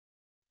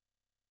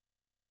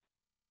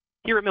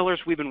Here at Miller's,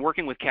 we've been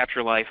working with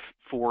CaptureLife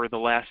for the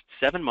last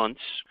 7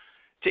 months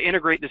to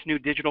integrate this new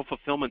digital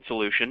fulfillment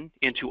solution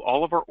into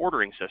all of our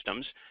ordering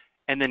systems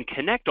and then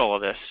connect all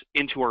of this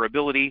into our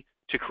ability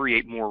to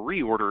create more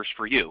reorders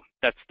for you.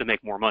 That's the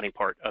make more money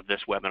part of this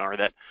webinar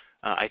that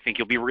I think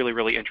you'll be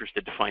really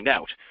interested to find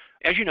out.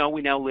 As you know,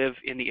 we now live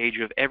in the age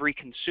of every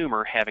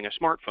consumer having a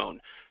smartphone.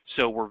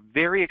 So we're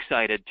very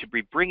excited to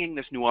be bringing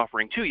this new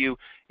offering to you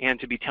and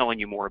to be telling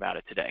you more about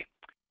it today.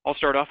 I'll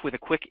start off with a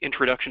quick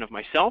introduction of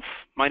myself.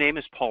 My name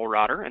is Paul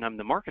Rotter, and I'm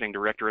the Marketing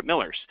Director at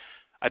Miller's.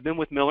 I've been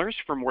with Miller's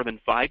for more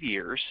than 5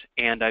 years,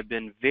 and I've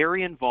been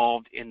very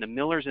involved in the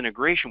Miller's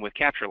integration with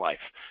CaptureLife.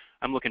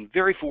 I'm looking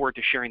very forward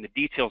to sharing the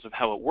details of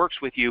how it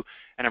works with you,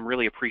 and I'm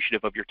really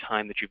appreciative of your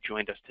time that you've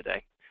joined us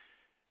today.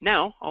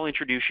 Now, I'll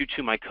introduce you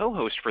to my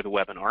co-host for the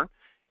webinar.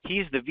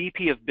 He's the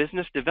VP of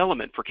Business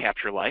Development for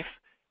CaptureLife,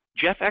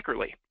 Jeff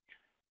Eckerly.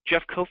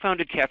 Jeff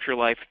co-founded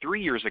CaptureLife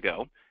 3 years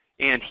ago,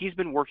 and he's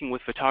been working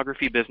with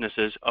photography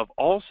businesses of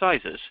all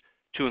sizes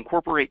to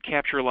incorporate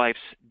CaptureLife's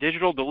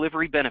digital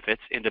delivery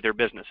benefits into their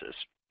businesses.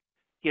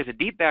 He has a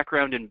deep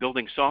background in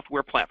building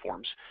software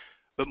platforms,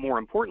 but more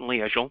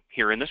importantly, as you'll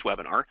hear in this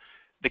webinar,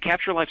 the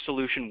CaptureLife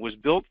solution was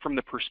built from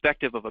the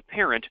perspective of a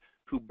parent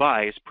who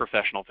buys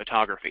professional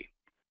photography.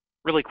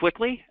 Really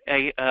quickly,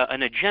 an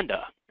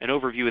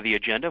overview of the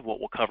agenda of what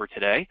we'll cover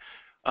today.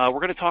 We're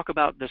going to talk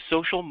about the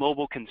social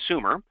mobile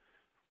consumer.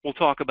 We'll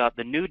talk about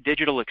the new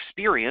digital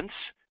experience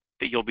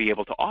that you'll be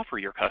able to offer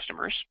your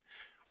customers.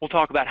 We'll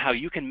talk about how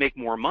you can make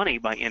more money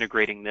by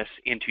integrating this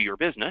into your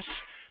business.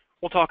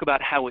 We'll talk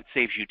about how it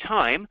saves you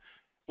time.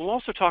 We'll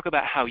also talk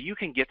about how you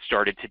can get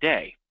started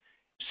today.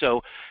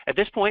 So at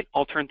this point,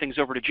 I'll turn things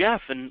over to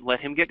Jeff and let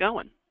him get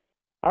going.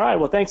 All right.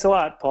 Well, thanks a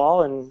lot,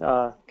 Paul, and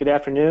good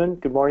afternoon,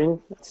 good morning.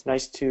 It's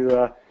nice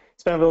to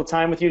spend a little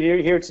time with you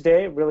here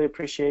today. Really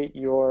appreciate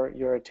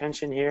your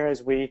attention here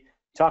as we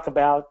talk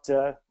about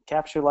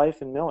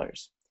CaptureLife and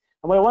Miller's.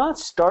 And what I want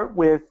to start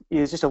with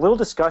is just a little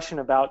discussion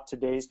about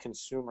today's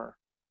consumer.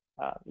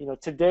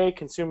 Today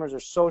consumers are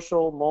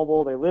social,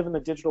 mobile, they live in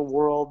the digital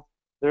world,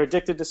 they're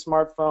addicted to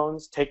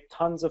smartphones, take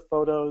tons of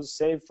photos,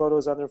 save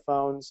photos on their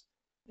phones,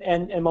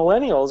 and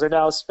millennials are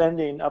now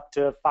spending up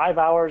to 5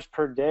 hours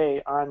per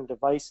day on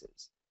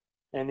devices.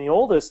 And the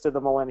oldest of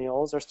the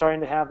millennials are starting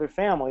to have their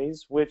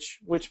families, which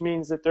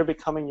means that they're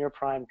becoming your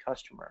prime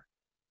customer.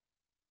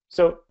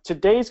 So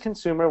today's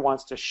consumer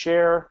wants to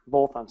share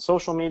both on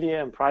social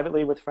media and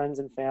privately with friends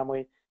and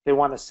family. They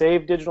want to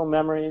save digital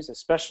memories,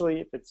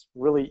 especially if it's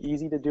really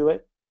easy to do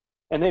it.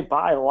 And they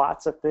buy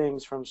lots of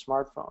things from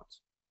smartphones.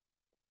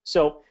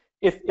 So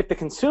if the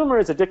consumer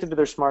is addicted to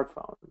their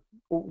smartphone,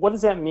 what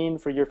does that mean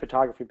for your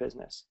photography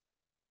business?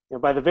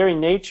 By the very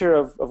nature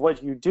of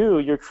what you do,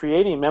 you're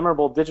creating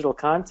memorable digital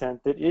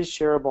content that is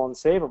shareable and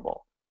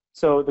savable.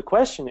 So the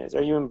question is,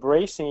 are you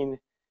embracing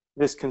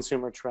this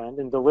consumer trend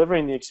and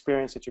delivering the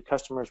experience that your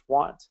customers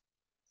want?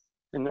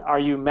 And are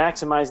you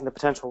maximizing the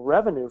potential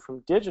revenue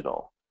from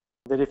digital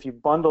that, if you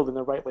bundled in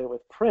the right way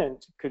with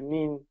print, could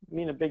mean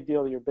a big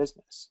deal to your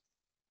business?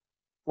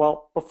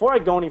 Well, before I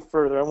go any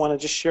further, I want to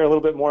just share a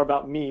little bit more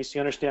about me so you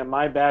understand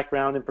my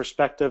background and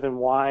perspective and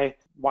why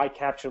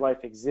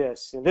CaptureLife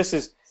exists. And this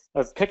is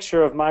a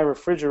picture of my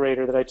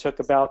refrigerator that I took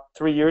about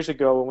 3 years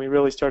ago when we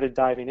really started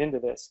diving into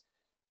this.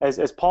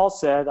 As Paul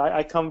said,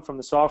 I come from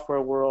the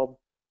software world,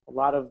 a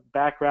lot of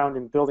background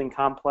in building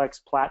complex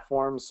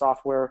platforms,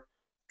 software,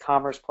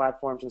 commerce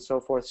platforms, and so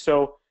forth.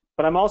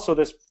 But I'm also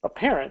a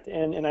parent,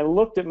 and I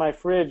looked at my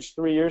fridge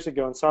 3 years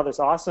ago and saw this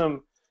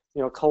awesome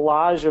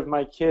collage of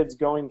my kids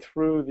going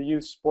through the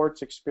youth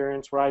sports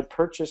experience where I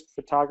purchased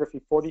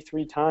photography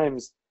 43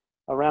 times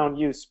around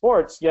youth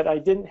sports, yet I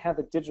didn't have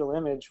a digital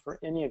image for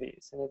any of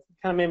these. And it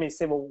kind of made me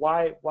say, well,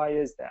 why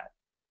is that?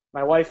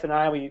 My wife and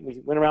I,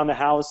 we went around the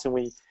house and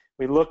we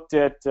looked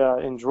at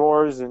in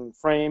drawers and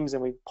frames,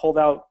 and we pulled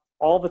out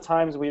all the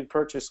times we had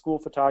purchased school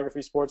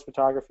photography, sports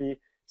photography,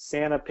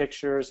 Santa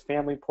pictures,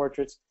 family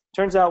portraits.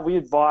 Turns out we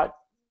had bought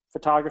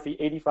photography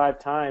 85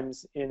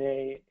 times in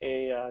a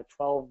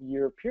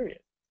 12-year period.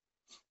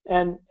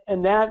 And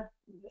that,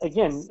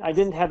 again, I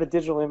didn't have a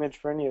digital image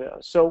for any of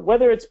those. So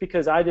whether it's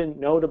because I didn't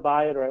know to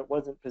buy it or it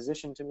wasn't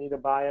positioned to me to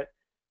buy it,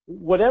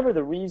 whatever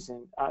the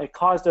reason, it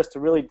caused us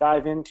to really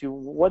dive into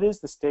what is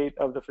the state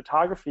of the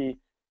photography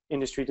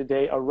industry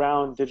today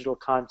around digital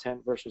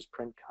content versus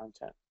print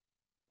content.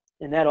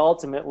 And that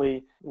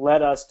ultimately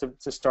led us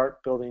to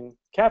start building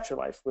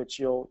CaptureLife, which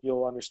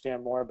you'll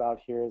understand more about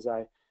here as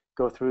I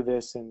go through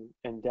this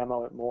and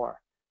demo it more.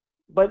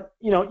 But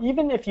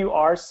even if you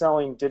are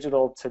selling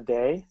digital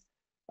today,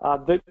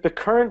 the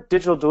current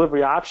digital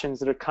delivery options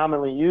that are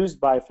commonly used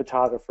by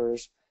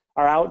photographers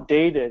are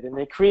outdated, and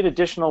they create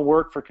additional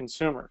work for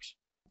consumers.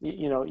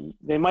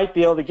 They might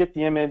be able to get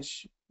the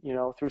image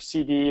through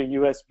CD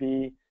or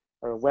USB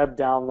or a web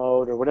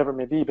download or whatever it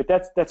may be, but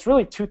that's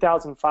really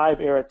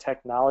 2005 era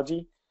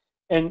technology.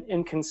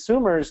 And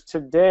consumers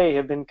today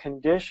have been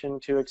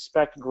conditioned to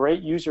expect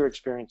great user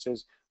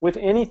experiences with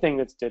anything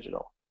that's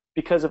digital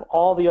because of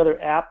all the other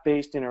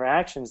app-based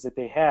interactions that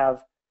they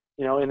have,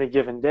 in a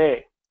given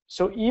day.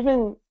 So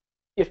even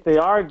if they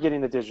are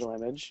getting the digital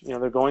image,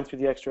 they're going through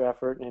the extra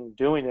effort and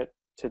doing it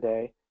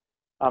today,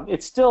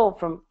 it's still,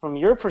 from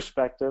your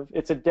perspective,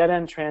 it's a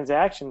dead-end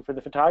transaction for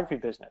the photography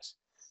business.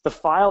 The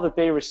file that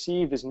they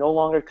received is no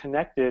longer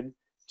connected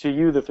to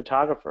you, the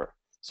photographer.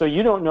 So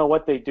you don't know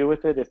what they do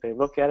with it, if they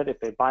look at it, if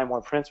they buy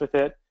more prints with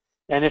it.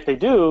 And if they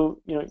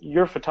do,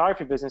 your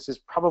photography business is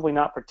probably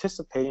not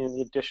participating in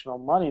the additional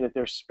money that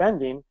they're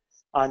spending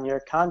on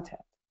your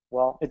content.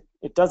 Well,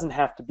 it doesn't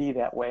have to be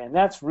that way. And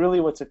that's really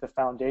what's at the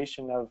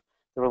foundation of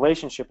the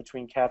relationship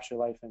between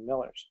CaptureLife and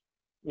Miller's.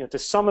 To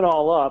sum it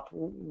all up,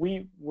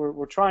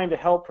 we're trying to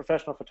help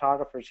professional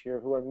photographers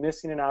here who are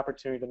missing an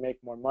opportunity to make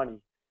more money.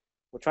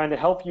 We're trying to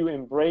help you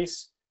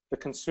embrace the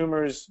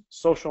consumer's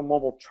social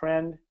mobile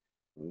trend.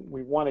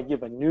 We want to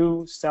give a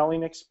new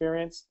selling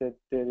experience that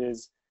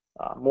is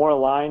more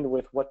aligned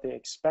with what they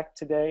expect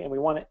today, and we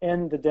want to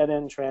end the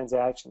dead-end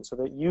transaction so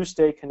that you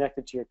stay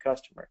connected to your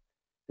customer.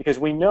 Because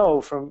we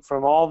know from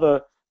all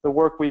the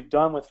work we've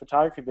done with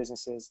photography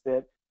businesses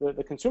that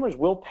the consumers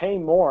will pay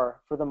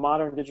more for the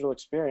modern digital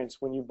experience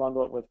when you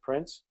bundle it with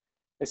prints,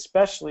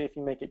 especially if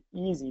you make it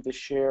easy to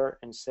share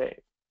and save.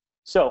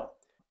 So,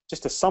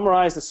 just to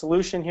summarize the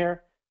solution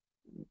here,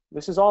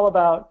 this is all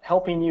about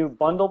helping you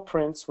bundle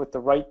prints with the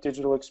right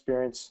digital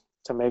experience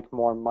to make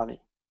more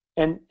money.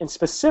 And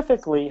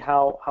specifically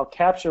how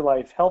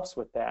CaptureLife helps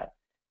with that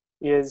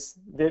is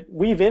that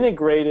we've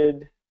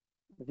integrated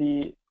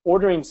the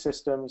ordering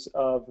systems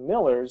of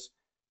Miller's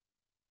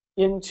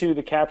into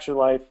the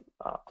CaptureLife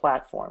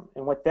platform.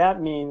 And what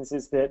that means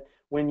is that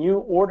when you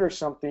order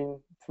something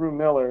through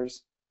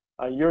Miller's,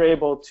 you're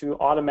able to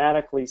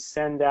automatically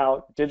send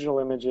out digital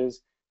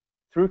images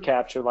through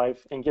CaptureLife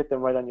and get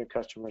them right on your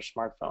customer's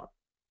smartphone.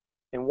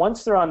 And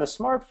once they're on the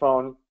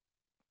smartphone,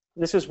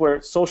 this is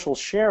where social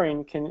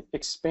sharing can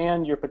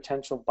expand your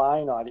potential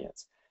buying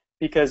audience,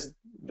 because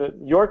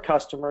your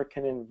customer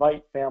can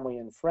invite family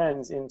and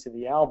friends into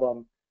the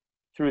album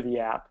through the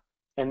app,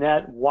 and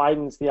that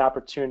widens the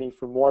opportunity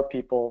for more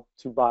people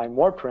to buy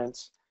more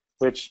prints,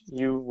 which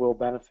you will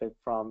benefit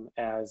from,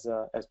 as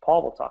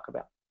Paul will talk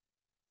about.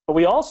 But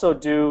we also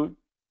do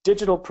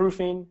digital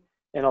proofing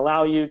and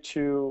allow you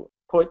to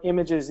put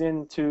images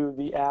into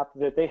the app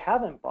that they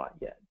haven't bought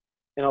yet,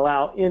 and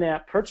allow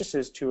in-app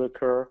purchases to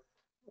occur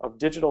of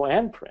digital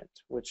and print,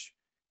 which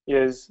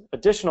is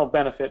additional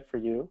benefit for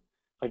you,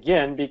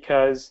 again,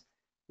 because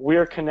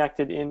we're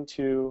connected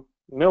into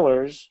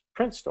Miller's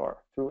print store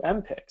through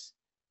MPix.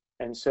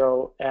 And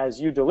so as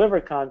you deliver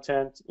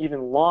content,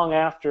 even long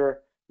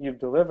after you've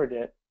delivered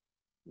it,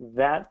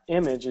 that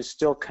image is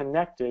still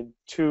connected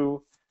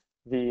to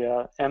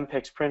the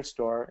MPix print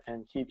store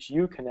and keeps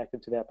you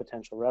connected to that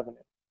potential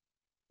revenue.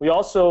 We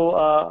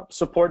also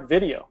support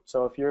video.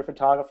 So if you're a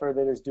photographer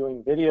that is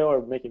doing video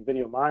or making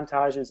video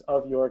montages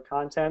of your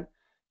content,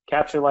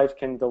 CaptureLife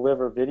can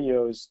deliver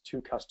videos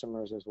to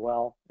customers as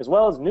well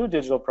as new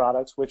digital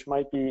products, which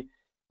might be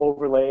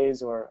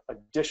overlays or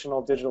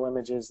additional digital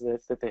images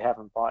that they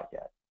haven't bought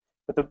yet.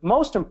 But the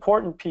most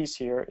important piece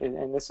here,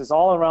 and this is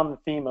all around the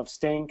theme of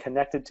staying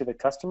connected to the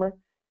customer,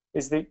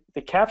 is that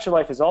the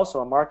CaptureLife is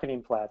also a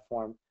marketing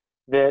platform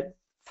that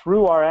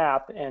through our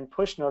app and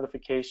push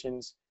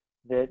notifications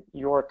that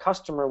your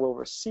customer will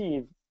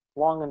receive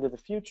long into the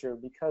future,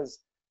 because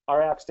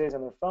our app stays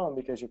on their phone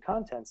because your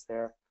content's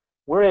there,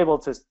 we're able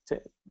to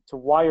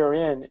wire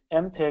in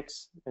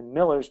MPix and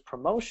Miller's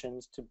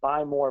promotions to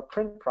buy more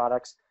print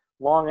products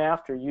long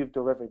after you've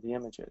delivered the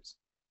images.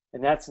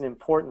 And that's an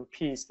important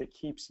piece that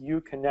keeps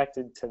you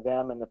connected to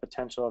them and the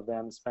potential of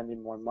them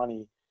spending more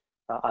money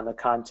on the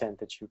content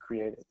that you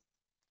created.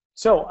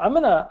 So I'm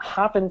going to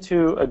hop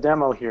into a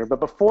demo here, but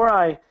before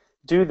I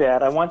do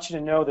that, I want you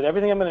to know that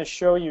everything I'm going to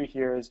show you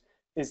here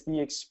is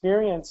the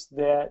experience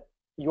that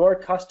your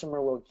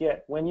customer will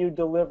get when you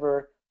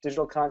deliver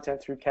digital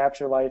content through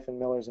CaptureLife and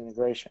Miller's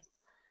integration.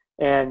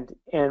 And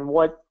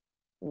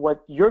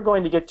what you're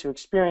going to get to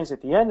experience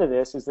at the end of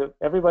this is that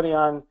everybody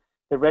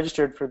that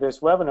registered for this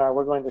webinar,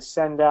 we're going to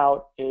send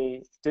out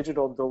a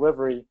digital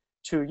delivery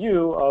to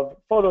you of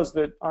photos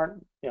that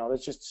aren't,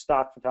 that's just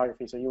stock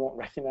photography, so you won't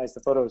recognize the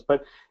photos,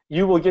 but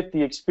you will get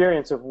the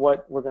experience of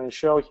what we're going to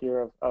show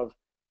here of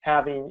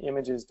having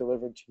images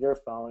delivered to your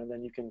phone, and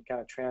then you can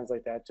kind of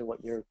translate that to what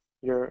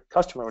your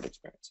customer would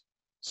experience.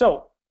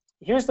 So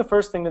here's the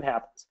first thing that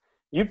happens.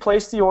 You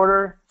place the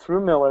order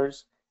through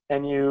Miller's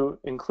and you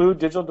include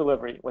digital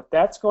delivery. What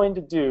that's going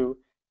to do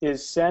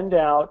is send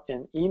out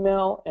an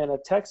email and a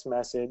text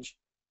message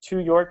to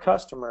your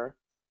customer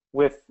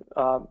with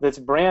that's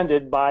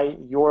branded by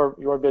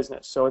your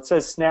business. So it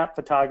says Snap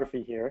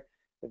Photography here.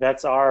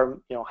 That's our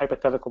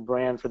hypothetical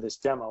brand for this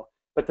demo.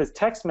 But the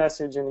text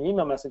message and the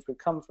email message would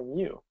come from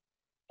you.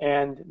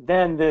 And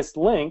then this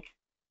link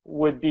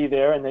would be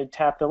there, and they'd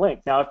tap the link.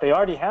 Now, if they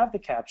already have the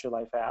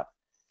CaptureLife app,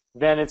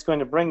 then it's going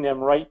to bring them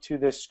right to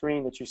this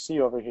screen that you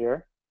see over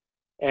here,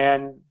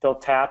 and they'll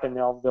tap and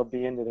they'll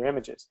be into their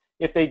images.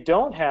 If they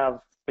don't have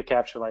the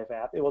CaptureLife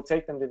app, it will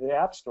take them to the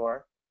App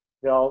Store.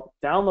 They'll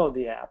download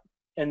the app,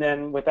 and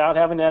then without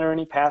having to enter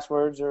any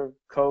passwords or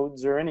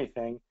codes or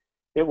anything,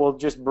 it will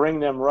just bring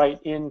them right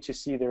in to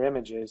see their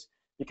images.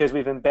 because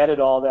we've embedded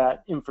all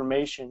that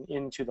information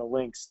into the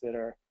links that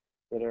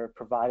are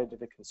provided to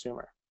the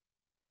consumer.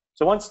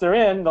 So once they're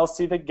in, they'll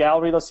see the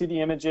gallery, they'll see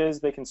the images,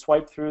 they can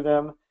swipe through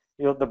them.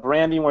 You know, the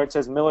branding where it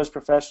says Miller's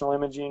Professional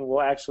Imaging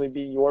will actually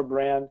be your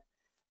brand.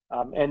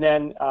 And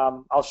then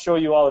I'll show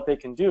you all that they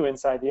can do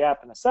inside the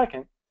app in a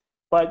second.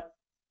 But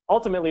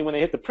ultimately, when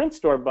they hit the print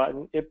store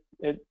button, it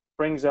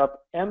brings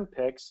up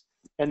MPICs,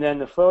 and then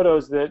the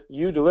photos that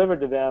you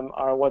delivered to them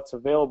are what's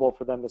available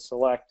for them to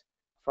select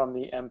from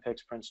the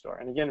MPICs print store.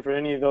 And again, for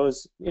any of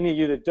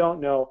you that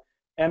don't know,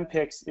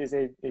 MPICs is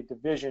a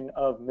division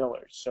of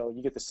Miller's. So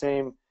you get the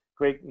same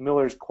great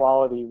Miller's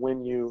quality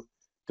when you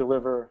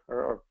deliver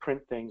or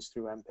print things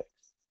through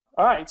MPICs.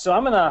 All right, so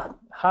I'm going to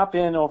hop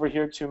in over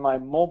here to my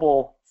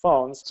mobile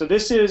phones. So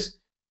this is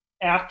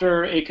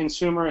after a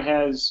consumer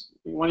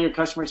one of your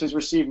customers has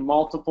received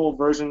multiple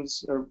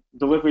versions or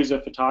deliveries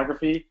of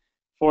photography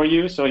for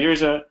you. So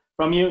here's a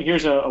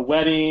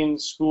wedding,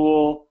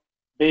 school,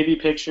 baby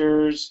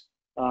pictures.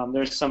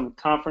 There's some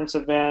conference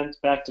event,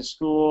 back to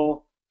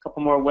school, a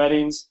couple more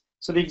weddings.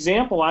 So the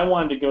example I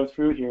wanted to go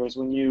through here is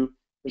when you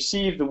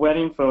receive the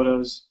wedding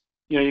photos,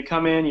 you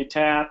come in, you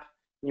tap,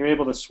 and you're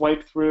able to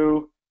swipe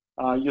through.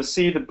 You'll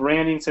see the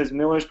branding says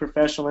Miller's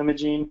Professional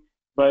Imaging,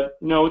 but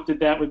note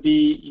that would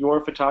be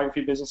your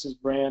photography business's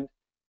brand.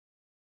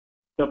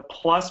 The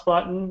plus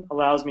button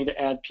allows me to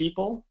add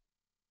people.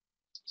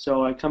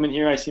 So I come in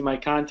here, I see my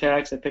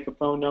contacts, I pick a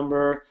phone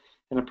number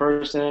and a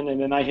person, and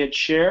then I hit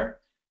share.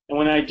 And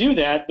when I do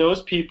that,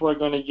 those people are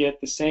going to get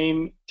the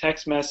same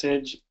text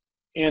message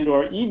and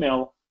or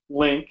email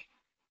link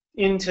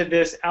into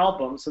this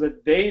album so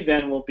that they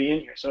then will be in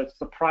here. So it's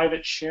the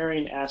private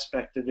sharing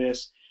aspect of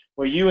this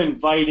where you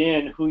invite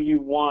in who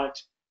you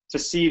want to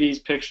see these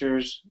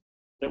pictures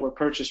that were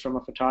purchased from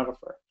a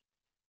photographer.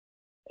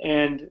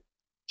 And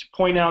to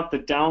point out the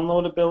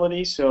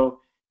downloadability, so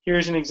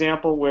here's an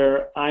example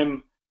where I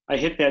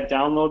hit that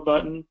download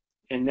button,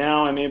 and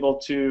now I'm able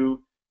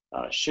to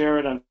share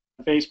it on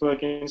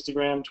Facebook,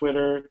 Instagram,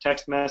 Twitter,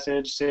 text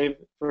message, save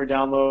for a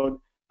download.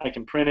 I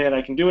can print it.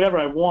 I can do whatever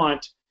I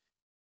want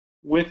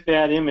with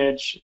that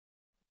image,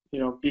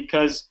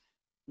 because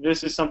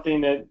this is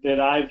something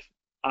that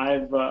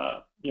I've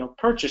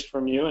purchased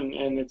from you,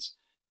 and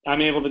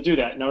I'm able to do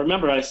that. Now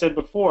remember, I said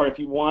before, if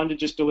you wanted to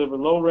just deliver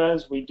low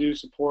res, we do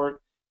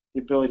support the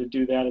ability to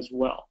do that as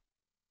well.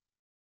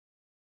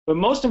 But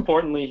most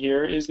importantly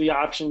here is the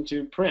option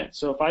to print.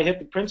 So if I hit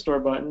the print store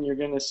button, you're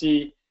going to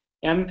see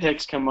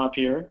MPICs come up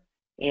here,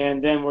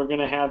 and then we're going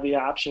to have the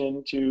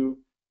option to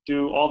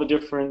do all the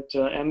different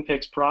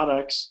MPICs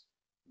products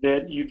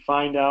that you'd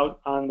find out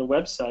on the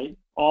website,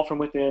 all from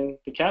within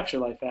the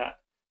CaptureLife app.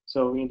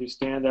 So we can do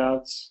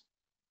standouts,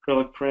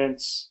 acrylic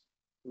prints,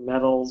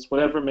 metals,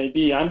 whatever it may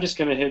be. I'm just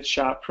going to hit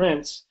Shop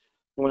Prints.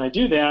 And when I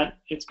do that,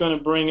 it's going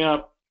to bring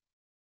up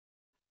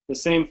the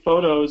same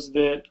photos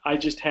that I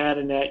just had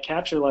in that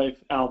CaptureLife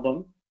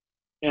album,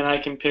 and I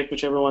can pick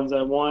whichever ones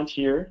I want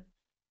here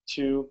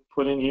to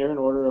put in here and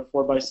order a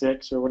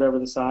 4x6 or whatever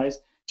the size,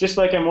 just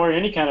like I'm ordering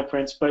any kind of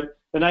prints. But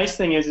the nice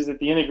thing is that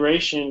the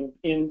integration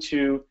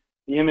into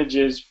the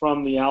images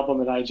from the album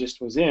that I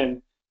just was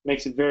in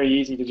makes it very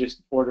easy to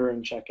just order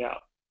and check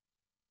out.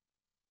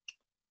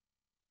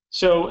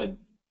 So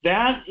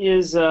that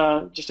is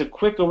just a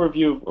quick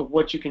overview of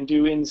what you can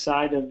do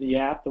inside of the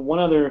app. The one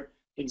other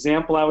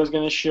example I was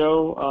going to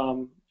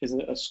show is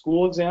a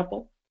school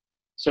example.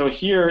 So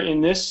here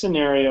in this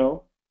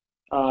scenario,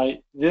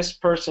 this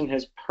person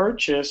has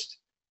purchased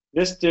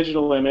this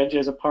digital image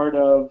as a part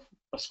of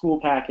a school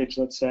package,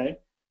 let's say,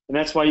 and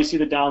that's why you see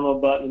the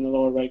download button in the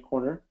lower right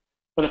corner.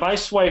 But if I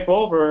swipe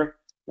over,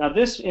 now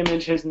this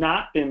image has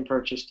not been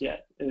purchased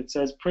yet. It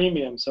says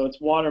premium, so it's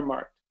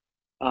watermarked.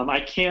 I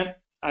can't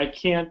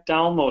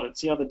download it.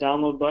 See how the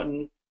download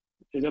button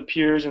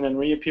appears and then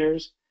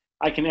reappears?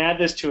 I can add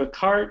this to a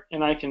cart,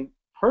 and I can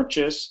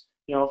purchase,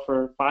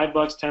 for $5,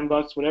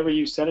 $10, whatever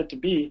you set it to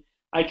be,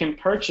 I can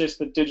purchase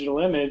the digital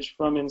image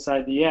from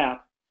inside the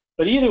app.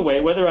 But either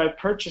way, whether I've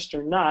purchased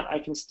or not, I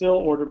can still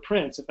order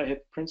prints if I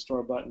hit the print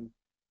store button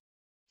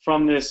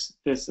from this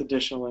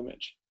additional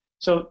image.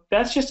 So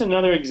that's just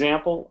another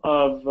example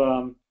of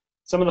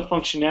some of the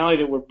functionality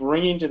that we're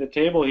bringing to the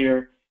table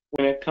here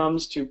when it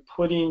comes to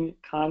putting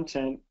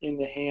content in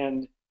the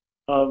hand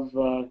of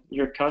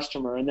your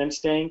customer and then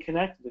staying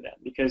connected to them.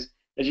 Because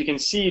as you can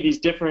see, these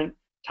different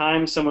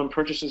times someone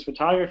purchases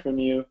photography from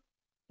you,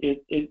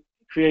 it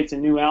creates a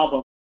new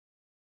album.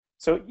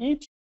 So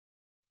each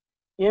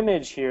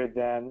image here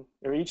then,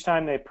 or each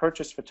time they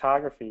purchase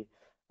photography,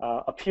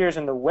 appears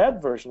in the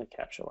web version of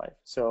CaptureLife.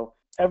 So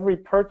every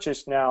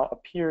purchase now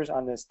appears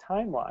on this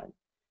timeline.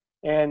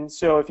 And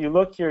so if you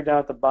look here down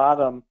at the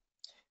bottom,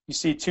 you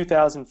see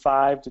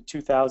 2005 to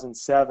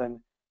 2007,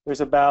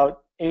 there's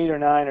about 8 or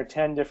 9 or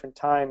 10 different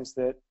times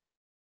that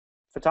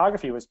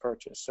photography was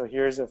purchased. So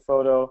here's a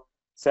photo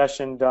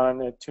session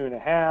done at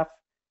 2.5,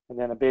 and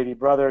then a baby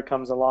brother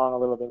comes along a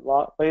little bit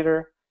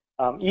later.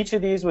 Each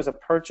of these was a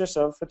purchase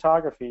of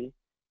photography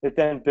that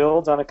then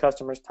builds on a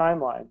customer's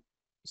timeline.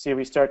 You see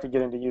we start to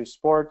get into youth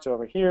sports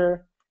over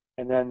here,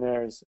 and then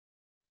there's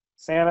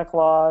Santa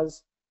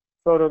Claus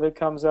photo that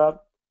comes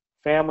up,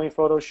 family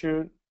photo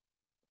shoot.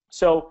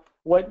 So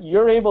what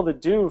you're able to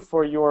do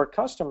for your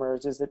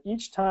customers is that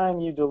each time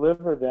you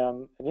deliver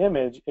them an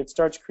image, it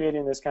starts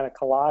creating this kind of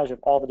collage of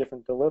all the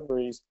different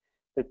deliveries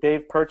that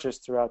they've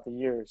purchased throughout the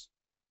years.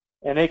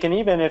 And they can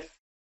even, if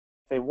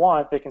they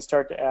want, they can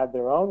start to add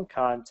their own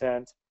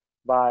content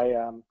by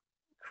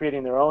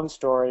creating their own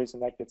stories,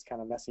 and that gets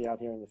kind of messy out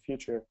here in the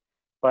future.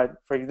 But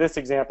for this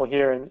example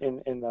here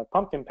in the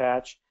pumpkin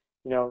patch,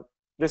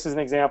 this is an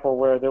example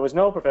where there was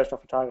no professional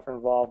photographer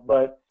involved,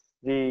 but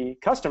the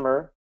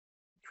customer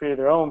created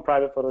their own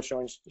private photo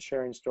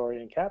sharing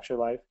story in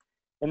CaptureLife,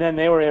 and then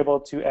they were able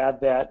to add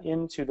that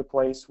into the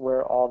place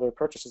where all their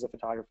purchases of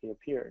photography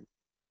appeared.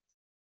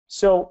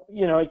 So,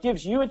 it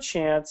gives you a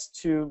chance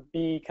to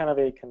be kind of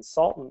a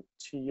consultant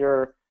to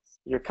your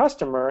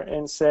customer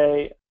and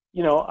say,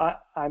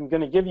 I'm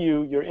going to give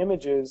you your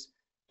images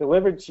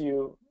delivered to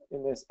you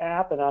in this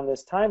app and on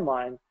this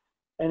timeline,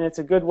 and it's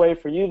a good way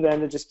for you then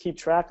to just keep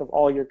track of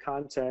all your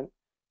content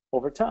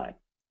over time,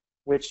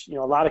 which a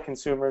lot of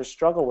consumers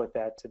struggle with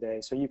that today.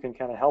 So you can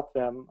kind of help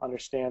them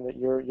understand that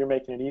you're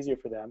making it easier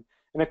for them.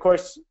 And of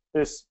course,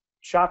 this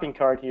shopping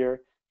cart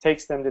here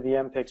takes them to the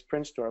MPix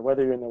print store,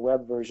 whether you're in the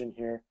web version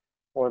here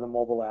or the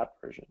mobile app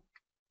version.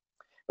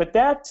 But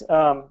that's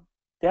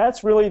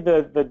really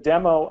the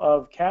demo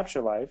of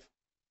CaptureLife.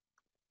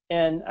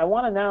 And I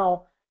want to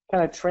now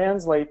kind of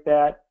translate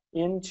that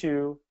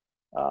into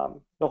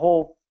the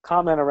whole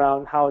comment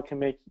around how it can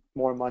make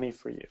more money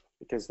for you,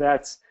 because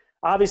that's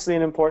obviously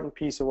an important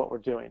piece of what we're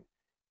doing.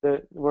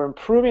 We're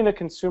improving the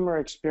consumer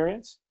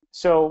experience,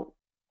 so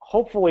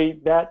hopefully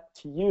that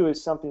to you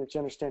is something that you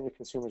understand your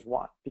consumers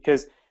want,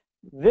 because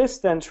this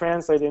then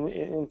translates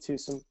into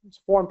some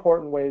 4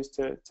 important ways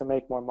to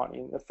make more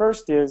money. And the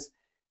first is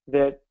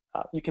that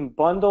you can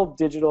bundle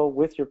digital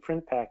with your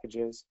print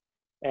packages,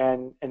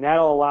 and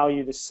that'll allow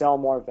you to sell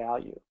more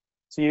value.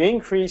 So you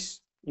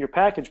increase your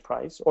package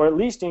price, or at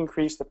least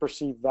increase the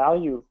perceived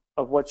value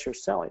of what you're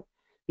selling,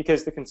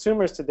 because the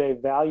consumers today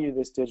value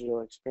this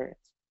digital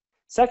experience.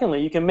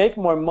 Secondly, you can make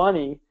more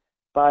money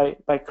by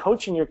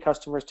coaching your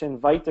customers to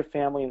invite their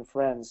family and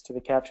friends to the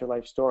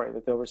CaptureLife story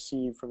that they'll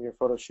receive from your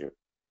photo shoot.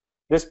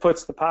 This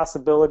puts the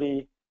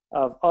possibility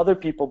of other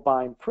people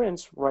buying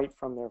prints right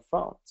from their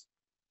phones.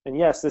 And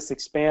yes, this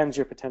expands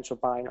your potential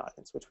buying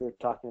audience, which we were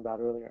talking about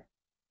earlier.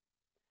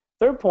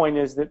 Third point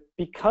is that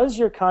because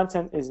your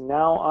content is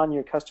now on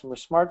your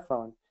customer's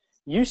smartphone,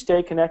 you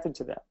stay connected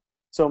to them.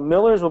 So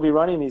Miller's will be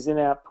running these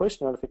in-app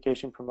push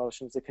notification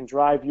promotions that can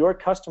drive your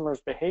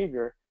customers'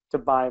 behavior to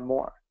buy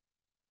more.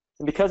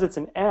 And because it's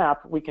an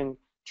app, we can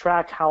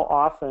track how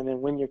often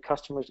and when your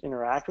customers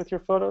interact with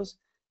your photos,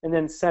 and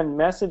then send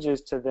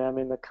messages to them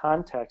in the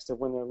context of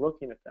when they're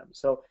looking at them.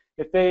 So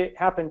if they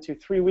happen to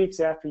 3 weeks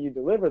after you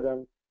deliver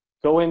them,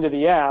 go into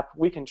the app,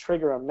 we can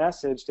trigger a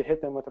message to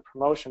hit them with a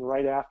promotion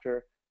right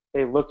after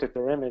they looked at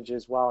their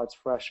images while it's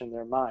fresh in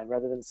their mind,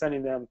 rather than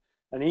sending them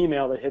an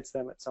email that hits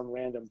them at some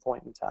random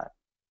point in time.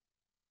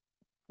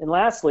 And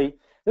lastly,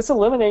 this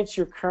eliminates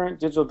your current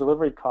digital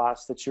delivery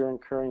costs that you're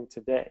incurring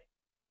today.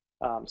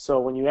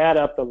 So when you add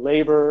up the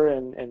labor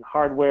and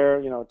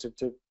hardware,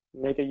 to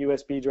make a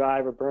USB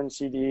drive or burn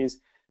CDs,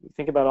 you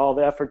think about all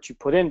the effort you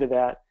put into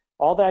that,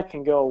 all that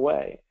can go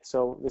away.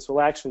 So this will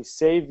actually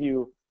save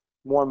you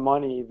more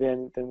money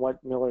than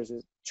what Miller's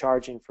is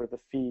charging for the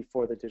fee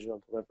for the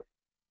digital delivery.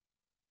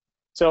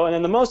 So, and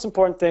then the most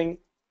important thing,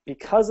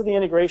 because of the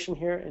integration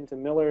here into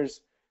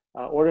Miller's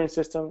ordering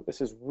system,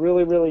 this is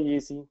really, really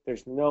easy.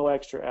 There's no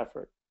extra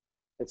effort.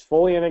 It's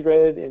fully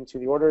integrated into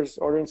the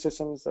ordering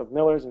systems of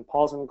Miller's, and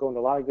Paul's going to go into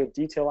a lot of good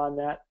detail on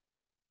that.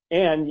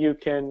 And you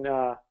can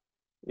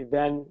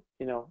then,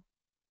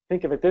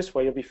 think of it this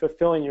way: you'll be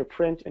fulfilling your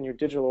print and your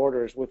digital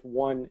orders with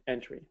one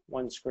entry,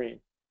 one screen,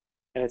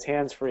 and it's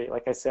hands-free.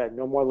 Like I said,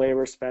 no more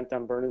labor spent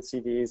on burning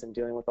CDs and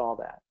dealing with all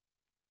that.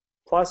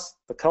 Plus,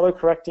 the color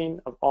correcting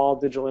of all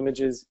digital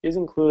images is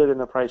included in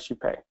the price you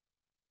pay.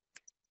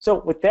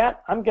 So with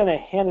that, I'm going to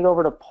hand it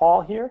over to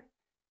Paul here,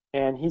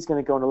 and he's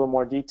going to go into a little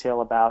more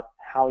detail about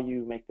how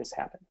you make this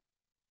happen.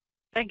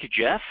 Thank you,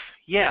 Jeff.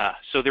 Yeah,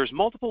 so there's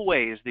multiple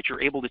ways that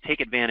you're able to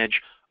take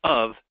advantage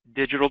of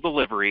digital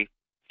delivery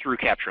through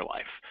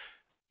CaptureLife.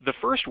 The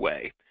first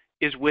way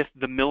is with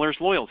the Miller's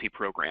Loyalty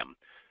Program.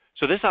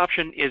 So this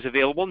option is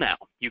available now.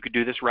 You could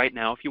do this right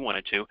now if you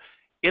wanted to.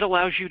 It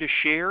allows you to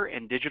share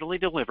and digitally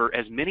deliver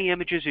as many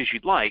images as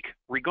you'd like,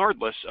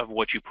 regardless of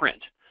what you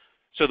print.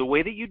 So the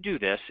way that you do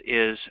this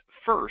is,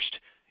 first,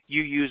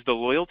 you use the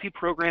Loyalty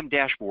Program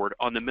dashboard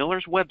on the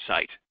Miller's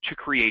website to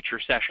create your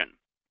session.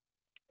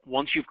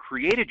 Once you've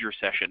created your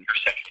session,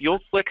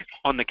 you'll click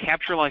on the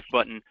CaptureLife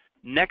button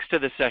next to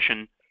the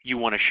session you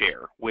want to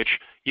share, which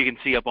you can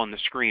see up on the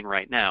screen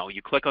right now.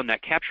 You click on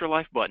that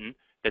CaptureLife button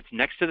that's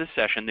next to the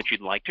session that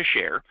you'd like to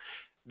share.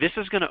 This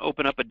is going to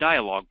open up a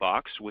dialog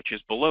box, which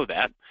is below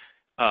that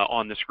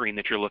on the screen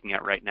that you're looking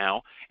at right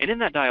now. And in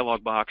that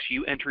dialog box,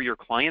 you enter your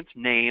client's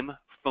name,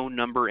 phone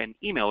number, and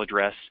email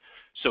address,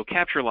 so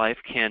CaptureLife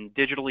can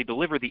digitally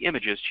deliver the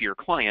images to your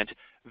client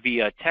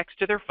via text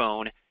to their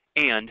phone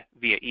and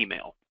via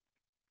email.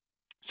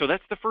 So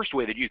that's the first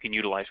way that you can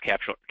utilize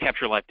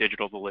CaptureLife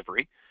digital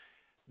delivery.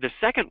 The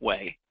second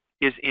way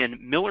is in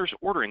Miller's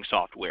ordering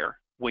software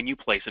when you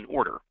place an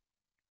order.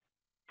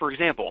 For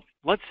example,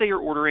 let's say you're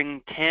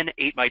ordering 10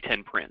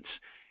 8x10 prints.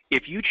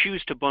 If you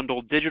choose to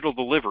bundle digital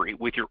delivery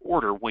with your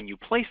order when you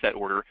place that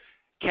order,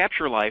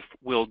 CaptureLife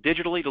will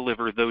digitally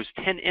deliver those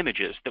 10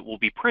 images that will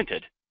be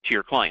printed to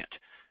your client.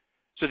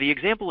 So the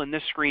example in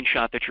this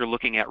screenshot that you're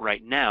looking at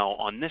right now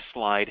on this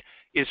slide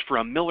is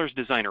from Miller's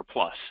Designer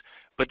Plus,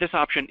 but this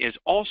option is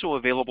also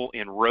available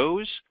in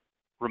Rows,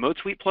 Remote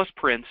Suite Plus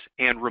Prints,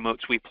 and Remote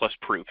Suite Plus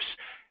Proofs.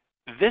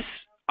 This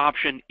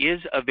option is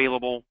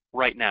available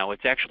right now.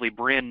 It's actually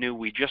brand new.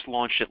 We just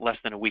launched it less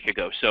than a week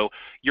ago, so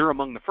you're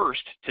among the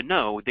first to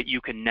know that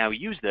you can now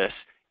use this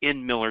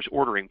in Miller's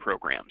ordering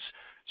programs.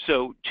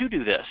 So to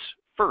do this,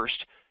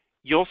 first,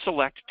 you'll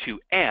select to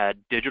add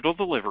digital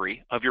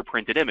delivery of your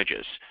printed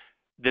images.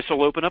 This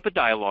will open up a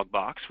dialog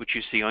box, which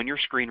you see on your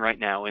screen right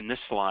now in this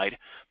slide,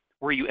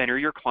 where you enter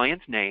your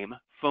client's name,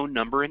 phone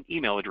number, and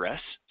email address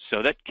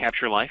so that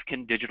CaptureLife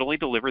can digitally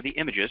deliver the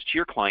images to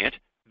your client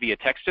via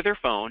text to their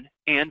phone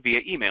and via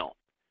email.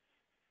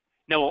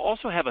 Now, we'll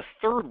also have a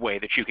third way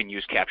that you can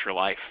use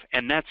CaptureLife,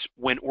 and that's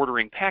when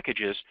ordering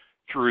packages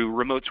through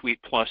Remote Suite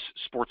Plus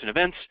Sports and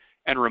Events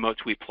and Remote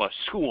Suite Plus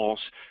Schools,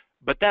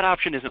 but that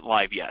option isn't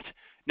live yet.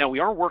 Now, we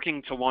are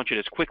working to launch it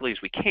as quickly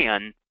as we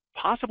can,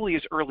 possibly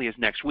as early as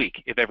next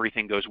week if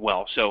everything goes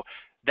well. So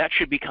that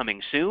should be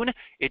coming soon.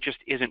 It just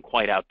isn't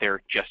quite out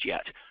there just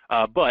yet.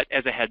 But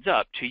as a heads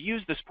up, to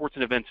use the Sports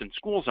and Events and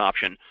Schools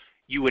option,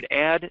 you would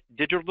add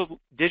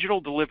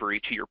digital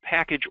delivery to your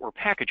package or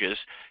packages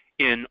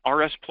in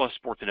RS Plus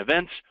Sports and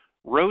Events,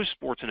 Rose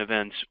Sports and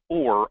Events,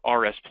 or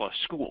RS Plus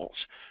Schools.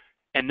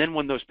 And then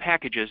when those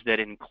packages that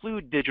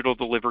include digital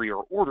delivery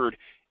are ordered,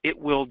 it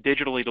will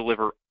digitally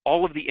deliver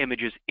all of the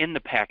images in the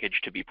package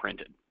to be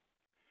printed.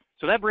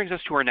 So that brings us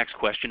to our next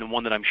question, and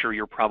one that I'm sure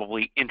you're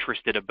probably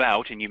interested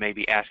about and you may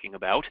be asking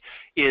about,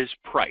 is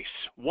price.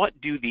 What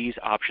do these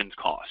options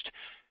cost?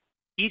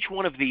 Each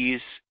one of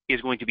these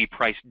is going to be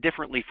priced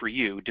differently for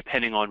you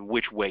depending on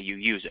which way you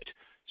use it.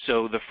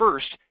 So the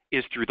first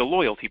is through the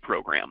loyalty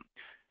program.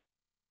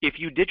 If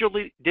you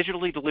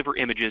digitally deliver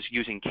images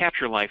using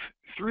CaptureLife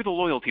through the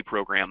loyalty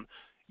program,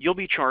 you'll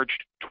be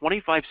charged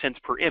 25 cents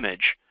per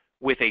image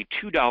with a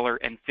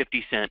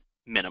 $2.50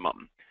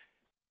 minimum.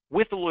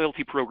 With the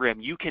loyalty program,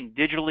 you can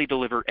digitally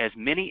deliver as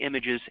many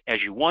images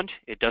as you want.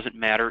 It doesn't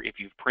matter if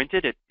you've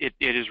printed it. It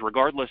is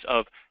regardless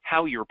of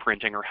how you're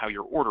printing or how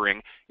you're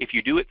ordering. If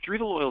you do it through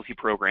the loyalty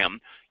program,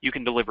 you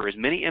can deliver as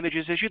many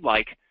images as you'd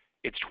like.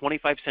 It's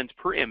 25 cents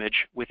per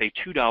image with a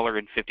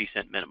 $2.50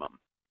 minimum.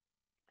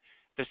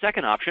 The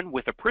second option,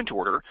 with a print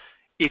order,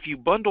 if you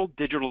bundle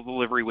digital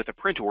delivery with a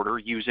print order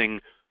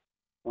using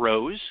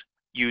Rows,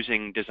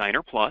 using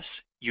Designer Plus,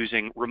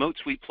 using Remote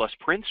Suite Plus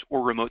Prints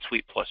or Remote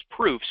Suite Plus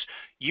Proofs,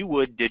 you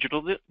would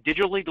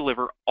digitally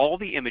deliver all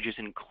the images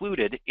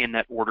included in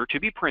that order to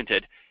be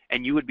printed,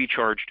 and you would be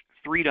charged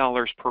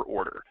 $3 per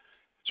order.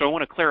 So I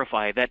want to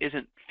clarify, that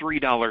isn't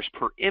 $3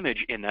 per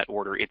image in that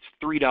order, it's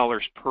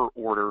 $3 per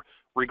order,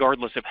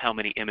 regardless of how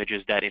many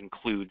images that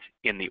includes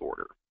in the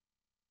order.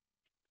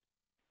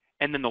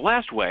 And then the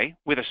last way,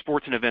 with a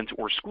sports and events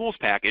or schools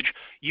package,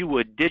 you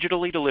would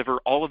digitally deliver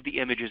all of the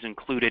images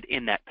included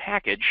in that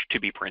package to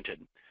be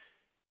printed.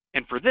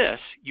 And for this,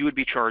 you would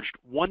be charged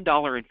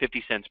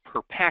 $1.50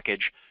 per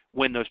package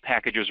when those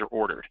packages are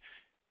ordered.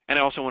 And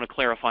I also want to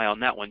clarify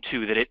on that one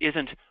too, that it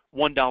isn't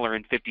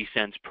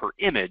 $1.50 per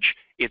image,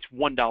 it's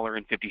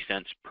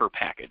 $1.50 per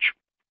package.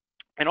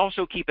 And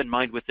also keep in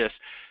mind with this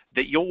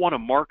that you'll want to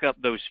mark up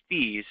those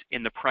fees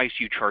in the price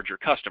you charge your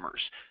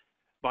customers.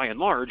 By and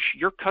large,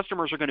 your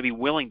customers are going to be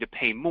willing to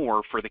pay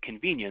more for the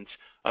convenience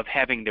of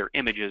having their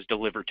images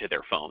delivered to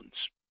their phones.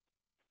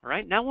 All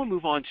right, now we'll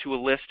move on to a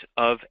list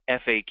of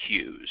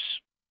FAQs.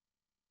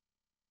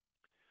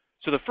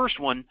 So the first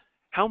one,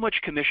 how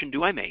much commission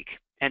do I make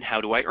and how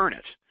do I earn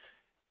it?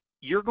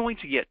 You're going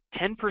to get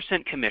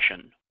 10%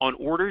 commission on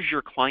orders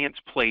your clients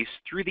place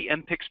through the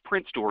MPix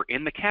print store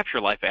in the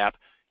CaptureLife app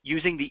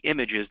using the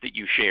images that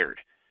you shared.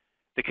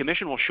 The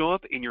commission will show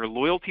up in your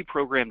loyalty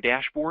program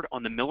dashboard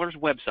on the Miller's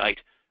website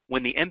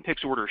when the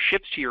MPix order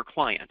ships to your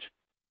client,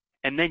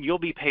 and then you'll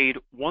be paid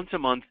once a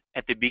month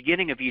at the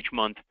beginning of each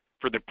month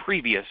for the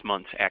previous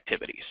month's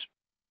activities.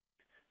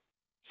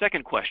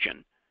 Second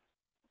question,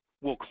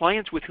 will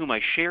clients with whom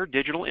I share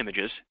digital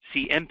images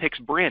see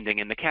MPix branding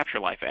in the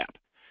CaptureLife app?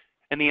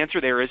 And the answer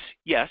there is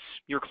yes,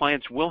 your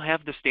clients will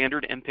have the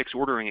standard MPix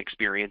ordering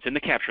experience in the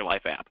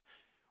CaptureLife app,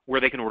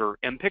 where they can order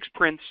MPix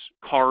prints,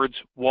 cards,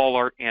 wall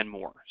art, and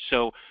more.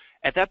 So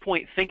at that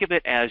point, think of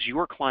it as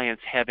your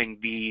clients having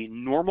the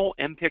normal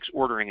MPix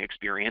ordering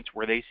experience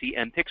where they see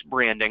MPix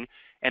branding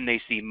and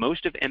they see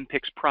most of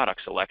MPix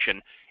product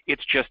selection.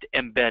 It's just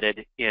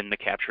embedded in the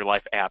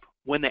CaptureLife app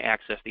when they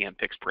access the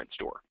MPix print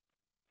store.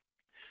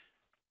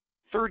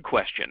 Third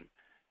question,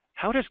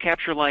 how does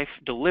CaptureLife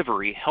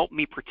delivery help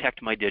me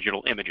protect my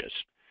digital images?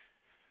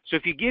 So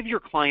if you give your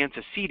clients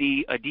a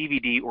CD, a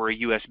DVD, or a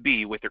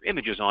USB with their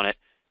images on it,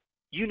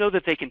 you know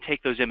that they can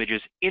take those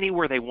images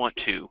anywhere they want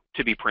to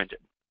be printed.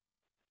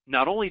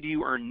 Not only do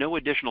you earn no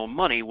additional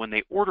money when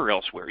they order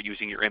elsewhere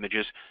using your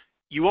images,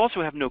 you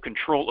also have no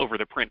control over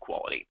the print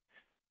quality.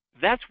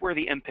 That's where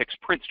the MPix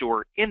print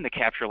store in the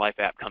CaptureLife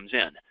app comes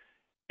in.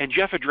 And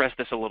Jeff addressed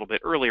this a little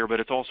bit earlier, but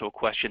it's also a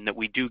question that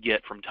we do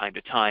get from time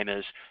to time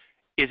is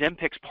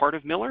MPix part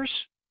of Miller's?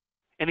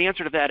 And the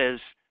answer to that is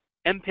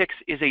MPix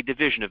is a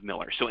division of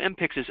Miller's. So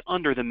MPix is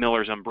under the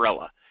Miller's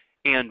umbrella.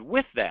 And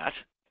with that,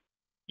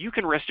 you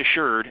can rest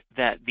assured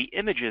that the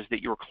images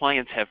that your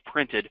clients have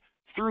printed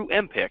through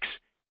MPix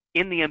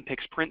in the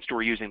MPix print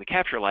store using the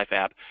CaptureLife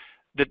app,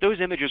 that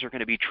those images are going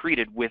to be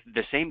treated with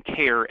the same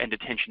care and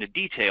attention to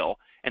detail,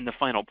 and the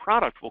final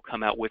product will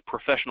come out with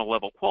professional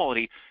level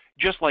quality,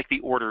 just like the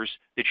orders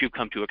that you've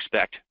come to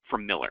expect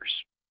from Miller's.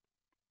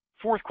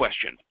 Fourth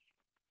question,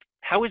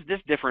 how is this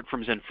different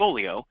from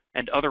Zenfolio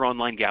and other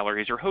online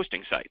galleries or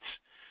hosting sites?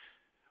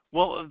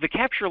 Well, the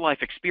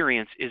CaptureLife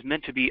experience is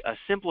meant to be a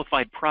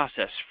simplified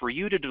process for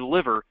you to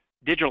deliver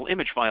digital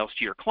image files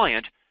to your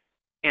client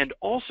and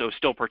also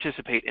still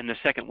participate in the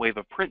second wave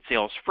of print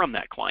sales from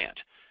that client.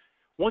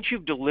 Once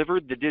you've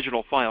delivered the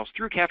digital files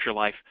through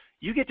CaptureLife,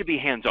 you get to be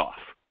hands-off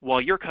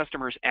while your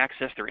customers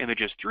access their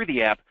images through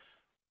the app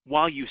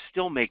while you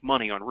still make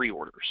money on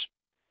reorders.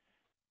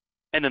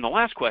 And then the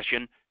last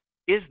question,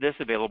 is this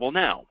available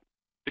now?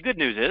 The good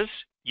news is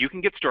you can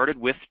get started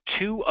with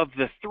 2 of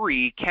the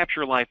 3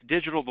 CaptureLife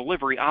digital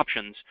delivery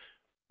options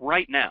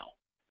right now.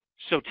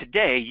 So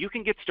today you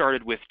can get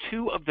started with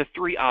 2 of the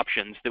 3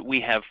 options that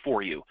we have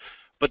for you.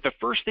 But the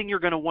first thing you're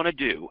going to want to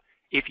do,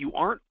 if you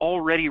aren't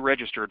already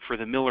registered for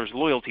the Miller's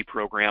Loyalty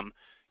Program,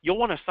 you'll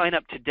want to sign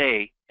up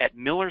today at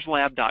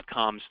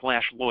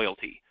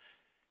millerslab.com/loyalty.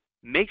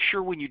 Make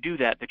sure when you do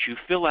that you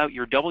fill out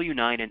your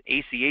W-9 and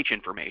ACH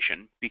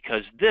information,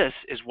 because this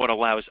is what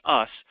allows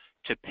us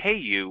to pay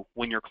you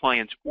when your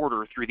clients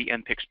order through the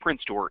MPix print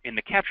store in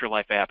the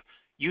CaptureLife app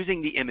using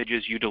the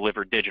images you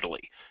deliver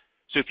digitally.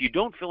 So if you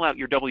don't fill out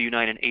your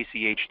W-9 and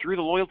ACH through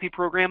the loyalty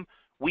program,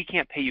 we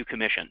can't pay you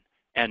commission.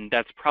 And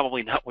that's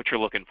probably not what you're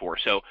looking for.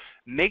 So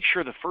make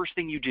sure the first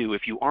thing you do,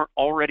 if you aren't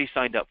already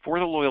signed up for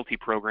the loyalty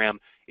program,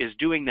 is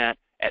doing that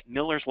at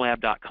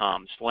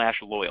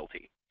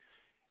millerslab.com/loyalty.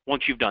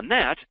 Once you've done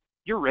that,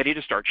 you're ready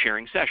to start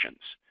sharing sessions.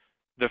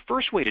 The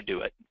first way to do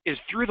it is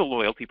through the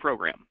loyalty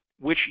program,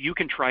 which you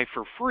can try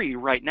for free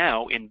right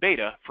now in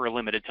beta for a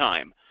limited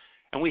time.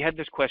 And we had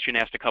this question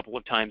asked a couple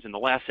of times in the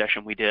last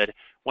session we did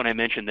when I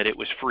mentioned that it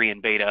was free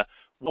in beta.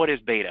 What is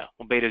beta?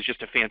 Well, beta is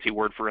just a fancy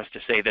word for us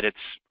to say that it's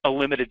a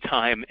limited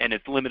time and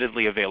it's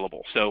limitedly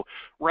available. So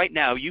right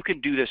now you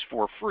can do this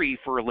for free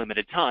for a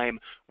limited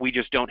time. We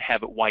just don't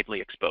have it widely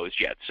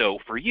exposed yet. So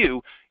for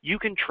you, you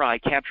can try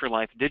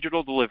CaptureLife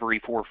digital delivery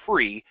for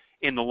free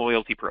in the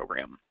loyalty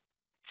program.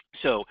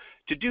 So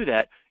to do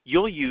that,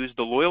 you'll use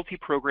the loyalty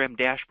program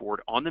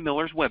dashboard on the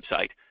Miller's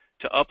website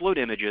to upload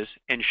images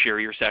and share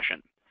your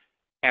session.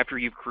 After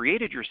you've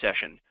created your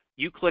session,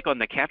 you click on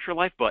the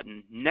CaptureLife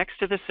button next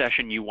to the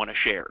session you want to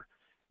share.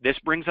 This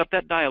brings up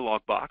that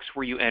dialog box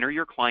where you enter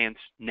your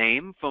client's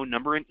name, phone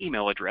number, and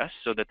email address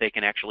so that they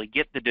can actually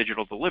get the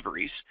digital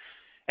deliveries,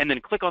 and then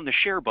click on the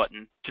share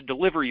button to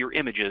deliver your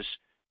images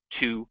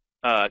to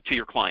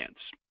your clients.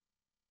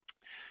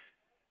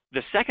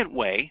 The second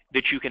way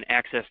that you can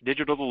access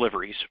digital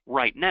deliveries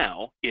right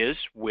now is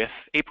with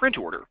a print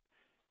order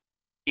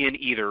in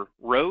either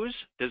Rose,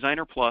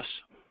 Designer Plus,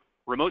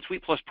 Remote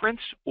Suite Plus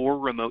Prints, or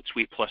Remote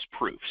Suite Plus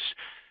Proofs.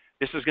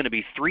 This is going to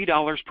be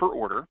 $3 per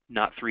order,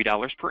 not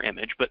 $3 per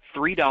image, but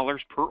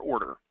 $3 per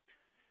order.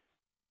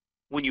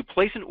 When you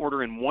place an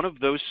order in one of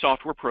those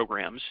software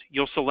programs,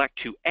 you'll select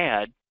to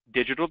add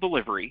digital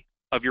delivery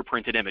of your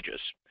printed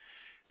images.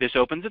 This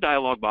opens a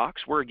dialog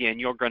box where, again,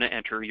 you're going to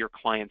enter your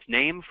client's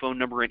name, phone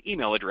number, and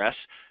email address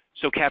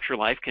so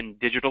CaptureLife can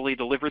digitally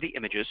deliver the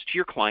images to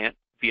your client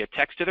via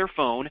text to their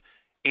phone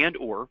and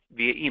or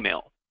via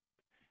email.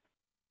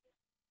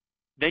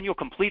 Then you'll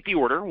complete the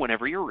order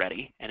whenever you're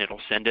ready, and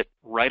it'll send it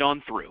right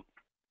on through.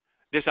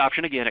 This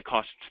option, again, it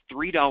costs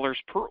 $3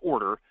 per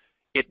order.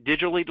 It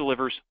digitally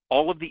delivers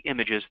all of the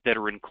images that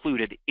are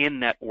included in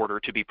that order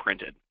to be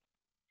printed.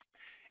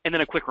 And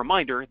then a quick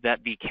reminder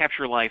that the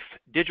CaptureLife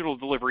digital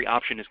delivery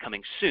option is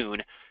coming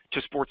soon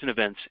to sports and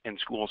events and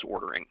schools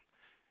ordering.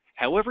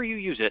 However you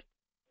use it,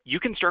 you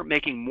can start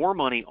making more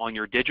money on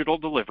your digital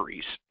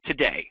deliveries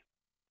today.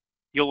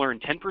 You'll earn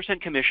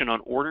 10% commission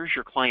on orders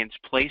your clients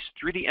place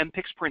through the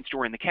MPix print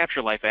store in the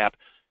CaptureLife app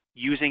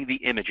using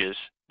the images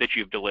that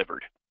you've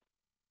delivered.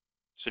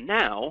 So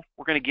now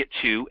we're going to get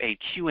to a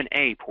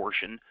Q&A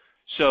portion.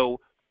 So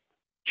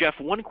Jeff,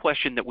 one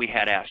question that we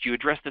had asked, you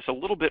addressed this a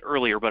little bit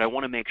earlier, but I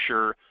want to make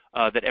sure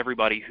that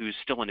everybody who's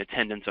still in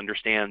attendance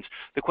understands.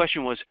 The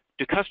question was,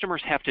 do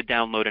customers have to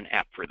download an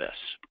app for this?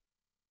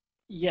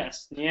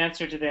 Yes, the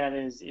answer to that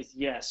is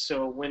yes.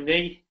 So when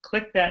they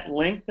click that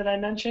link that I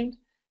mentioned,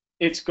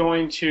 it's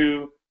going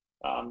to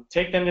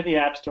take them to the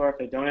App Store if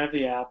they don't have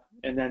the app,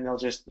 and then they'll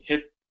just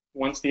hit,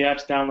 once the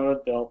app's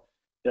downloaded,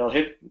 they'll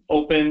hit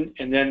open,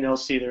 and then they'll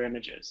see their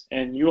images.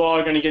 And you all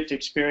are going to get to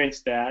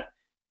experience that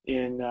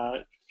in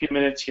few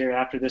minutes here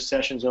after this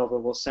session's over,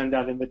 we'll send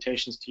out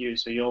invitations to you,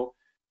 so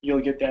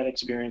you'll get that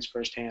experience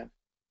firsthand.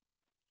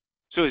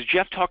 So as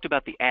Jeff talked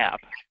about the app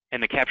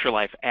and the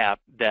CaptureLife app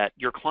that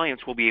your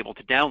clients will be able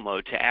to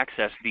download to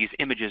access these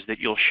images that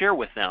you'll share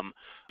with them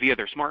via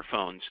their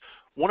smartphones,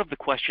 one of the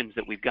questions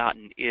that we've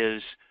gotten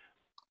is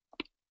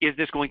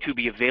this going to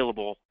be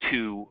available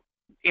to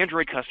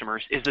Android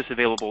customers? Is this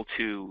available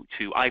to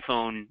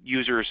iPhone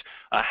users?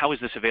 How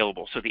is this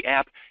available? So the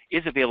app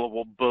is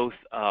available both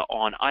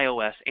on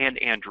iOS and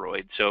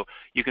Android. So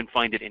you can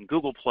find it in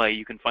Google Play.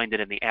 You can find it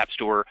in the App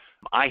Store.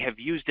 I have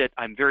used it.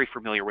 I'm very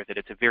familiar with it.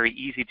 It's a very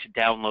easy to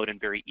download and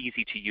very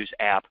easy to use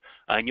app.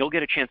 And you'll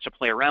get a chance to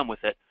play around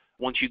with it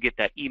once you get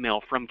that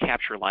email from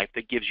CaptureLife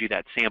that gives you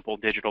that sample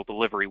digital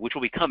delivery, which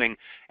will be coming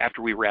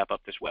after we wrap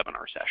up this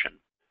webinar session.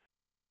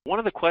 One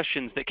of the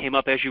questions that came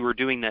up as you were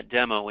doing that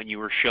demo and you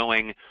were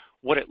showing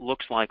what it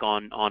looks like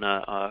on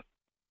a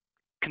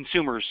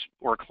consumer's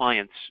or a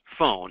client's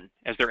phone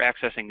as they're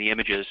accessing the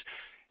images,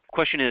 the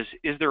question is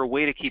there a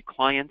way to keep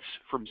clients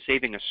from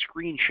saving a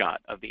screenshot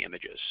of the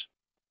images?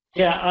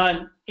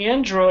 Yeah,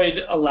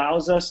 Android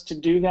allows us to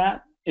do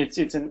that.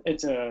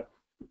 It's a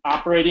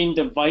operating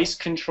device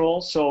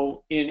control.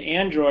 So in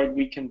Android,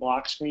 we can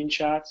block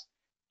screenshots.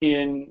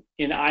 In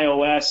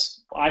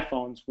iOS,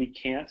 iPhones, we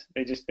can't.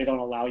 They don't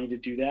allow you to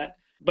do that.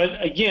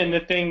 But again, the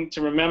thing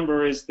to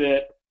remember is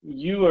that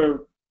you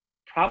are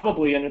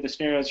probably, under the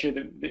scenarios here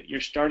that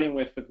you're starting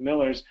with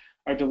Miller's,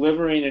 are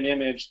delivering an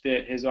image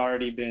that has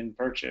already been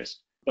purchased.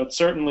 But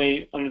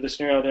certainly under the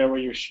scenario there where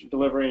you're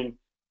delivering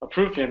a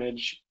proof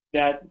image,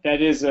 that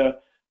is a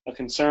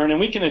concern. And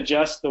we can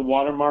adjust the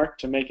watermark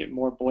to make it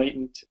more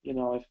blatant,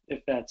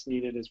 if that's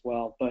needed as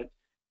well. But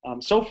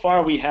so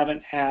far, we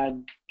haven't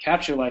had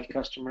CaptureLife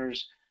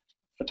customers,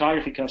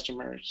 photography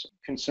customers,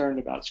 concerned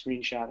about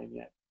screenshotting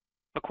yet.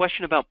 A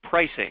question about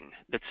pricing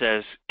that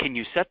says, can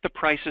you set the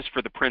prices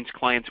for the prints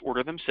clients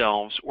order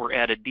themselves or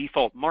add a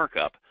default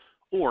markup,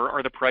 or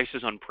are the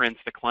prices on prints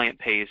the client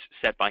pays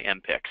set by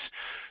MPix?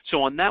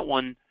 So on that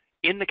one,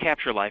 in the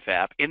CaptureLife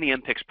app, in the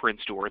MPix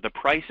print store, the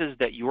prices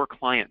that your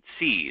client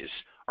sees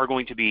are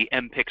going to be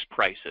MPix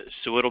prices.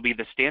 So it'll be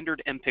the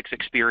standard MPix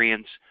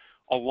experience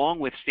along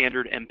with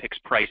standard MPix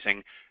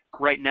pricing.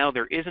 Right now,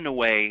 there isn't a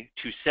way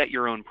to set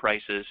your own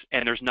prices,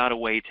 and there's not a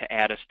way to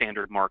add a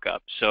standard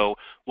markup. So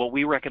what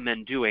we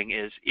recommend doing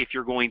is, if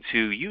you're going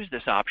to use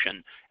this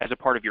option as a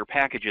part of your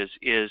packages,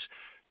 is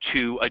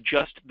to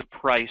adjust the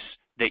price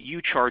that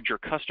you charge your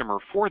customer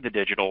for the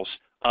digitals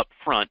up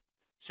front,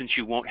 since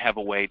you won't have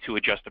a way to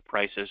adjust the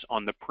prices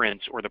on the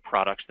prints or the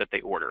products that they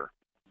order.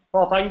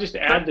 Well, if I can just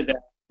add to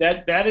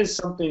that is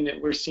something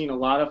that we're seeing a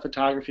lot of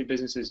photography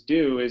businesses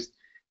do, is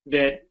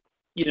that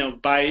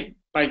by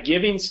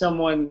giving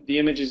someone the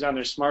images on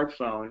their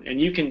smartphone,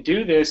 and you can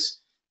do this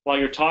while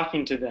you're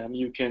talking to them.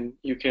 You can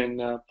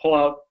pull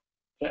out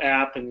the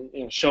app and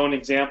show an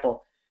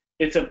example.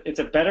 It's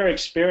a better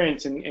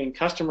experience, and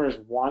customers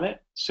want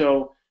it,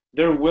 so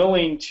they're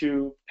willing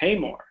to pay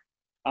more.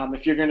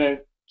 If you're going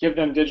to give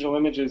them digital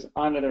images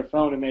onto their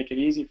phone and make it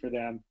easy for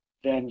them,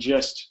 than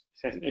just,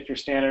 if your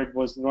standard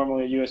was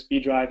normally a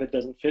USB drive that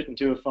doesn't fit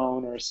into a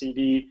phone or a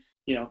CD.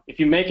 If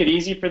you make it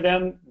easy for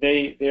them,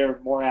 they're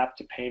more apt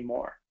to pay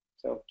more.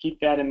 So keep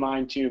that in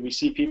mind too. We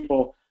see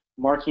people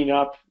marking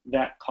up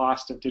that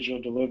cost of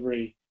digital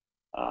delivery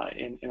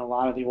in a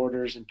lot of the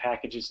orders and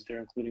packages that they're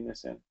including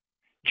this in.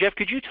 Jeff,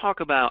 could you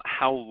talk about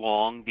how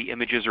long the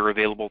images are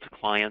available to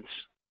clients?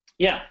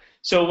 Yeah.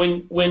 So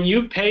when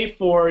you pay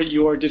for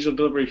your digital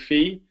delivery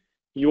fee,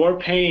 you're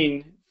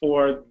paying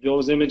for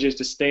those images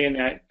to stay in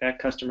that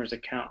customer's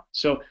account.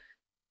 So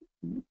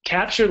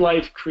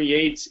CaptureLife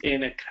creates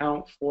an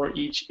account for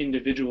each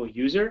individual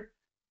user,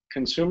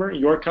 consumer,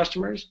 your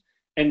customers,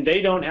 and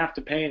they don't have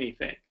to pay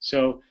anything.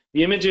 So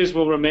the images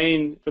will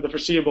remain for the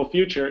foreseeable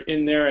future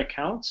in their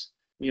accounts.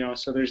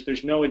 So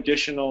there's no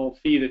additional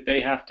fee that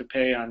they have to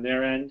pay on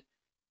their end.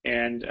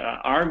 And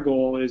our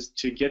goal is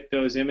to get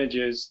those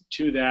images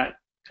to that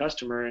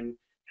customer and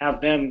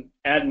have them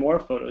add more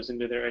photos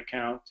into their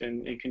account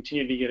and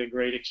continue to get a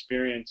great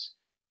experience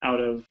out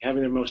of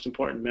having their most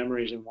important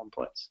memories in one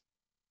place.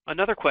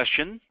 Another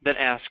question that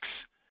asks,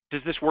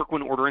 does this work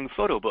when ordering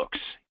photo books?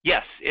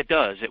 Yes, it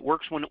does. It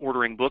works when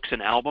ordering books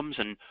and albums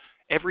and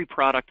every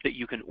product that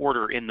you can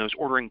order in those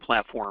ordering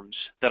platforms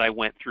that I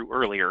went through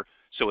earlier.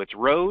 So it's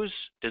Rose,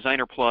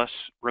 Designer Plus,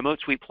 Remote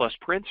Suite Plus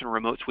Prints, and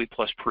Remote Suite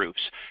Plus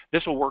Proofs.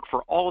 This will work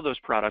for all of those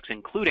products,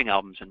 including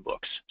albums and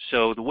books.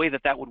 So the way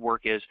that would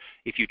work is,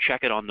 if you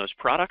check it on those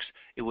products,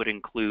 it would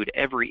include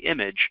every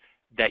image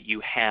that you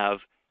have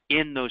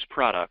in those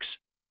products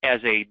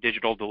as a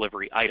digital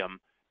delivery item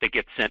that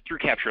gets sent through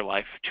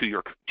CaptureLife to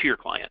your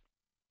client.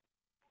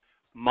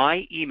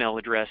 My email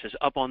address is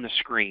up on the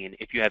screen.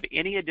 If you have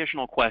any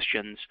additional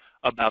questions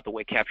about the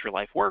way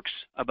CaptureLife works,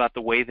 about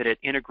the way that it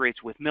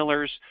integrates with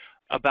Miller's,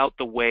 about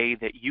the way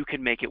that you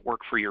can make it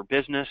work for your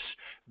business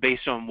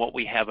based on what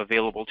we have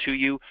available to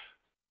you,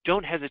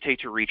 don't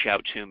hesitate to reach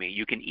out to me.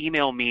 You can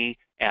email me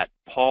at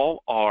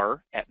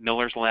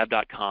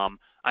paulr@millerslab.com.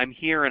 I'm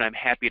here and I'm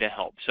happy to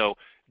help. So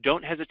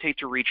don't hesitate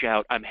to reach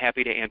out. I'm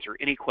happy to answer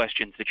any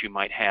questions that you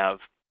might have.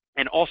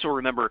 And also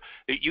remember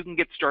that you can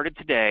get started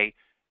today,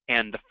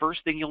 and the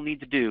first thing you'll need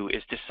to do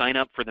is to sign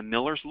up for the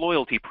Miller's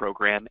Loyalty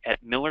Program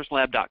at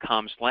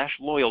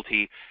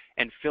millerslab.com/loyalty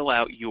and fill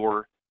out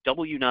your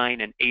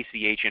W-9 and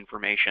ACH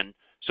information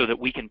so that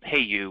we can pay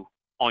you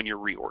on your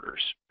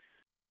reorders.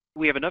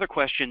 We have another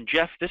question.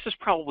 Jeff, this is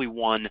probably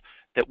one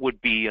that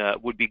would be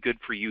good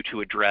for you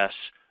to address,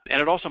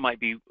 and it also might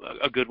be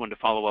a good one to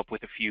follow up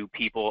with a few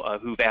people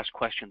who've asked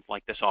questions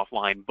like this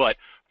offline. But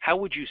how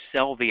would you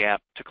sell the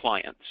app to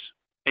clients?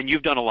 And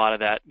you've done a lot of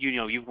that.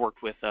 You've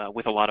worked with a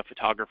lot of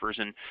photographers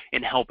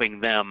in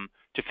helping them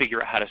to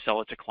figure out how to sell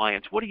it to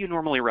clients. What do you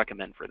normally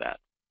recommend for that?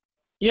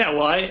 Yeah,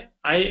 well,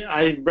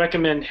 I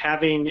recommend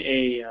having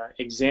a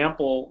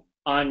example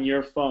on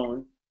your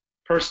phone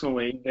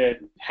personally that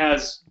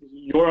has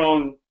your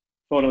own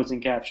photos in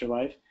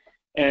CaptureLife,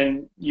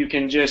 and you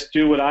can just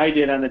do what I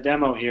did on the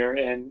demo here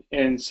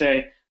and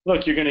say,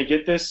 look, you're going to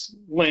get this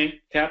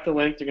link, tap the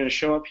link, they're going to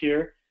show up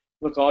here.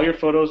 Look, all your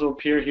photos will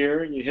appear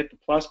here. You hit the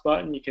plus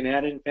button, you can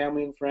add in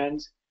family and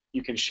friends,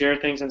 you can share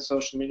things on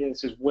social media.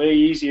 This is way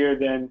easier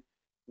than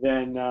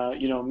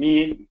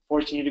me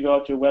forcing you to go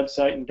out to a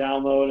website and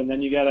download, and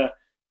then you got to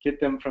get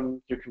them from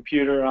your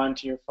computer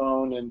onto your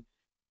phone. And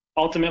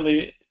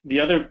ultimately, the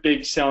other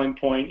big selling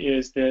point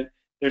is that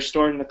they're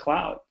stored in the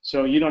cloud.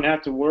 So you don't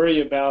have to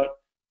worry about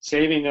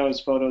saving those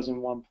photos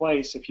in one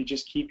place. If you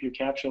just keep your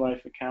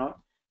CaptureLife account,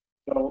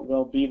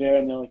 they'll be there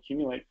and they'll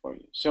accumulate for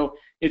you. So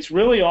it's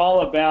really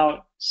all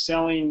about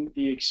selling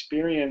the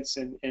experience,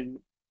 and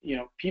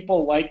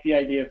people like the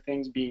idea of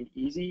things being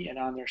easy and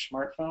on their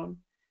smartphone.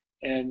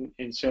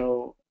 And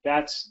so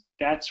that's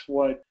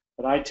what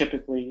I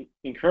typically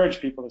encourage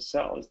people to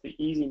sell, is the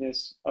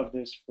easiness of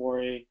this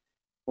for a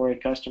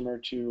customer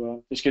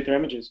to just get their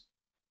images.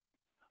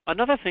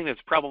 Another thing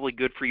that's probably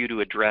good for you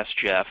to address,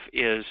 Jeff,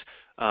 is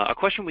a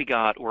question we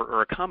got,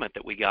 or a comment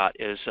that we got,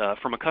 is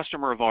from a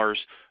customer of ours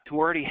who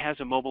already has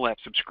a mobile app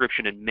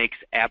subscription and makes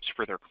apps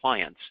for their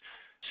clients.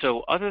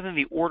 So other than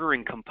the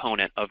ordering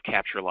component of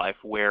CaptureLife,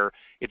 where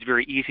it's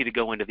very easy to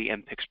go into the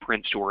MPix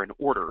print store and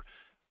order,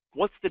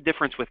 what's the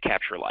difference with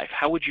CaptureLife?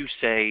 How would you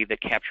say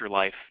that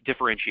CaptureLife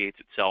differentiates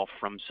itself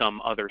from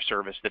some other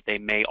service that they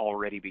may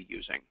already be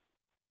using?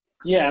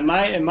 Yeah,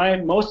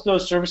 most of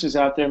those services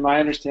out there, my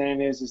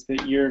understanding is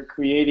that you're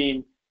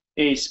creating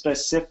a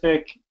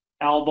specific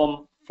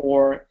album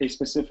for a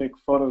specific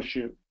photo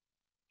shoot.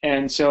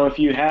 And so if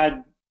you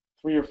had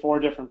 3 or 4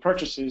 different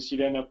purchases,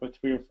 you'd end up with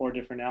 3 or 4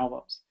 different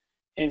albums.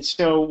 And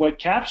so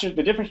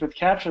the difference with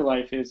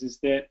CaptureLife is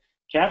that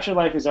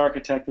CaptureLife is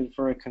architected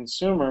for a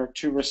consumer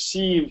to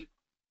receive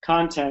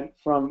content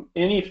from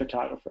any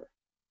photographer.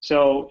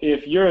 So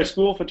if you're a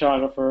school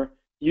photographer,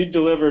 you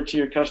deliver to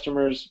your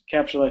customer's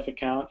CaptureLife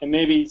account, and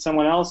maybe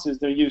someone else is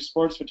their youth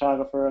sports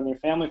photographer and their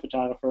family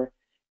photographer.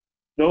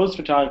 Those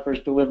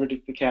photographers deliver to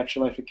the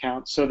CaptureLife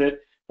account, so that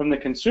from the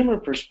consumer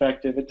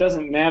perspective, it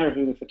doesn't matter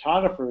who the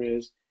photographer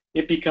is.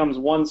 It becomes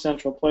one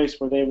central place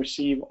where they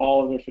receive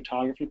all of their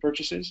photography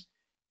purchases,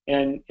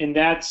 and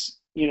that's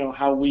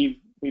how we've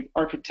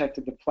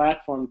architected the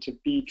platform to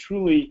be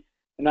truly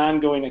an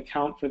ongoing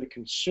account for the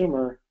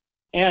consumer,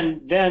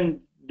 and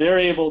then they're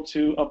able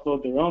to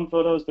upload their own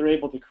photos. They're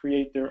able to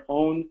create their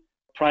own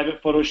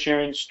private photo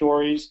sharing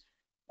stories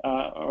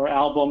or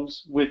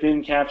albums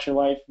within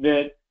CaptureLife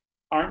that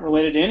aren't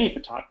related to any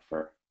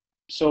photographer.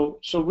 So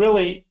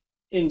really,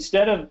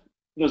 instead of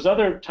those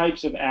other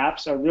types of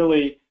apps, are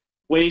really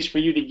ways for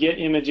you to get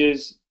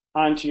images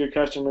onto your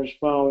customer's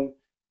phone,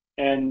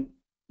 and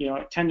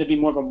tend to be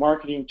more of a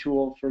marketing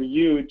tool for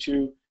you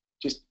to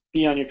just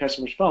be on your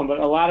customer's phone. But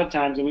a lot of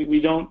times we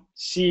don't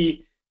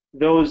see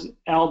those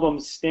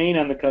albums staying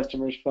on the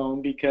customer's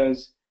phone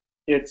because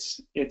it's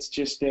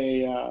just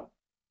a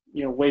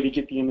way to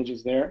get the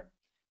images there.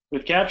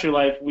 With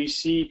CaptureLife, we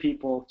see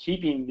people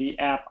keeping the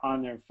app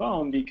on their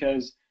phone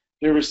because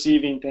they're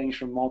receiving things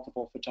from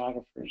multiple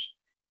photographers.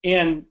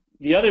 And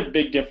the other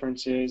big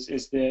difference is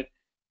that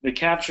the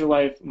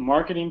CaptureLife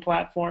marketing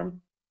platform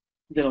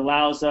that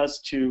allows us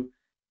to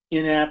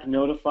in-app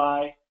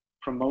notify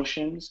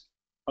promotions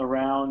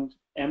around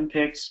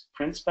MPix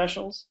print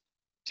specials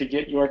to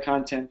get your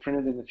content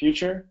printed in the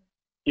future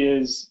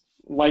is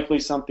likely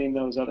something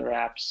those other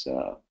apps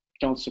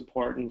don't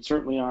support, and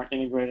certainly aren't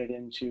integrated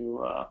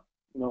into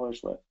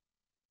Miller's with.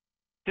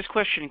 This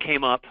question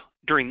came up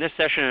during this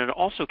session, and it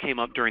also came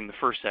up during the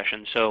first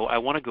session, so I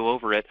want to go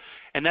over it,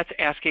 and that's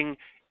asking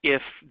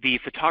if the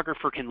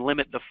photographer can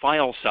limit the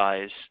file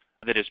size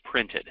that is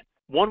printed.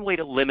 One way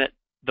to limit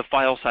the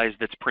file size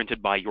that's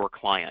printed by your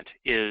client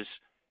is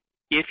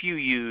if you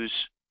use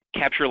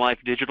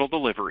CaptureLife Digital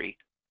Delivery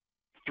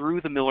through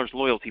the Miller's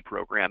Loyalty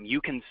Program,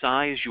 you can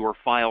size your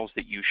files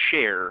that you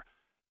share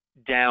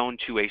down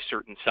to a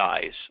certain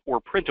size, or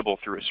printable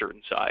through a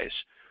certain size,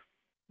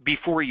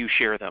 before you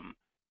share them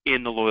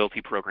in the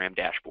Loyalty Program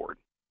dashboard.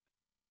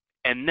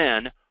 And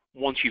then,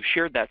 once you've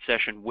shared that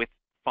session with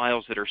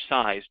files that are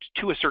sized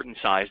to a certain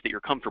size that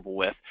you're comfortable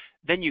with,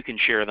 then you can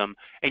share them,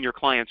 and your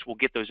clients will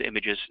get those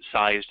images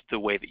sized the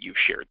way that you've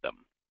shared them.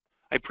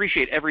 I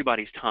appreciate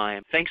everybody's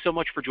time. Thanks so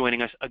much for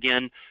joining us.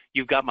 Again,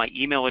 you've got my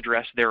email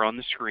address there on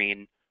the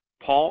screen,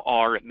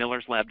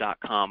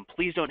 paulr@millerslab.com.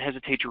 Please don't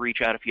hesitate to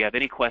reach out if you have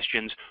any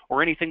questions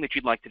or anything that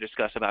you'd like to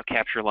discuss about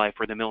CaptureLife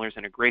or the Miller's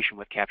integration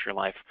with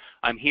CaptureLife.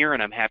 I'm here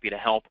and I'm happy to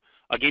help.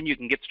 Again, you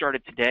can get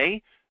started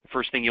today. The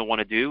first thing you'll want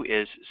to do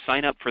is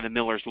sign up for the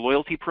Miller's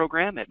Loyalty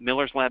Program at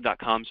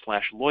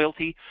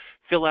millerslab.com/loyalty.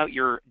 Fill out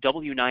your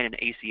W-9 and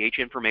ACH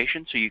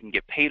information so you can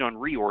get paid on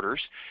reorders,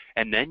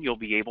 and then you'll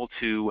be able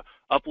to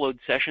upload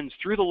sessions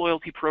through the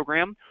Loyalty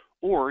Program,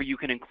 or you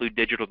can include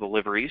digital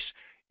deliveries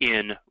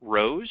in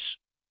ROSE,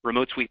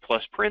 Remote Suite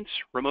Plus Prints,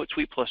 Remote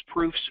Suite Plus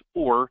Proofs,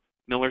 or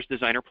Miller's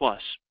Designer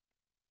Plus.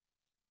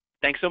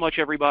 Thanks so much,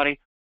 everybody.